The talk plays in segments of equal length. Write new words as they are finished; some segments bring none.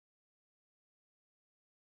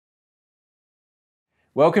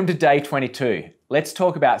Welcome to day 22. Let's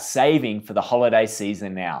talk about saving for the holiday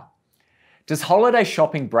season now. Does holiday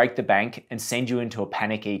shopping break the bank and send you into a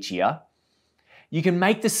panic each year? You can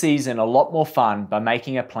make the season a lot more fun by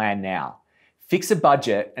making a plan now. Fix a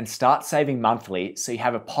budget and start saving monthly so you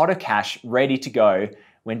have a pot of cash ready to go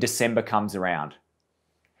when December comes around.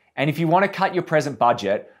 And if you want to cut your present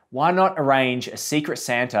budget, why not arrange a Secret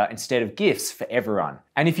Santa instead of gifts for everyone?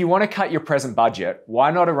 And if you want to cut your present budget,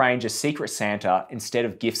 why not arrange a Secret Santa instead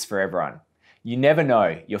of gifts for everyone? You never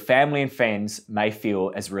know, your family and friends may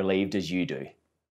feel as relieved as you do.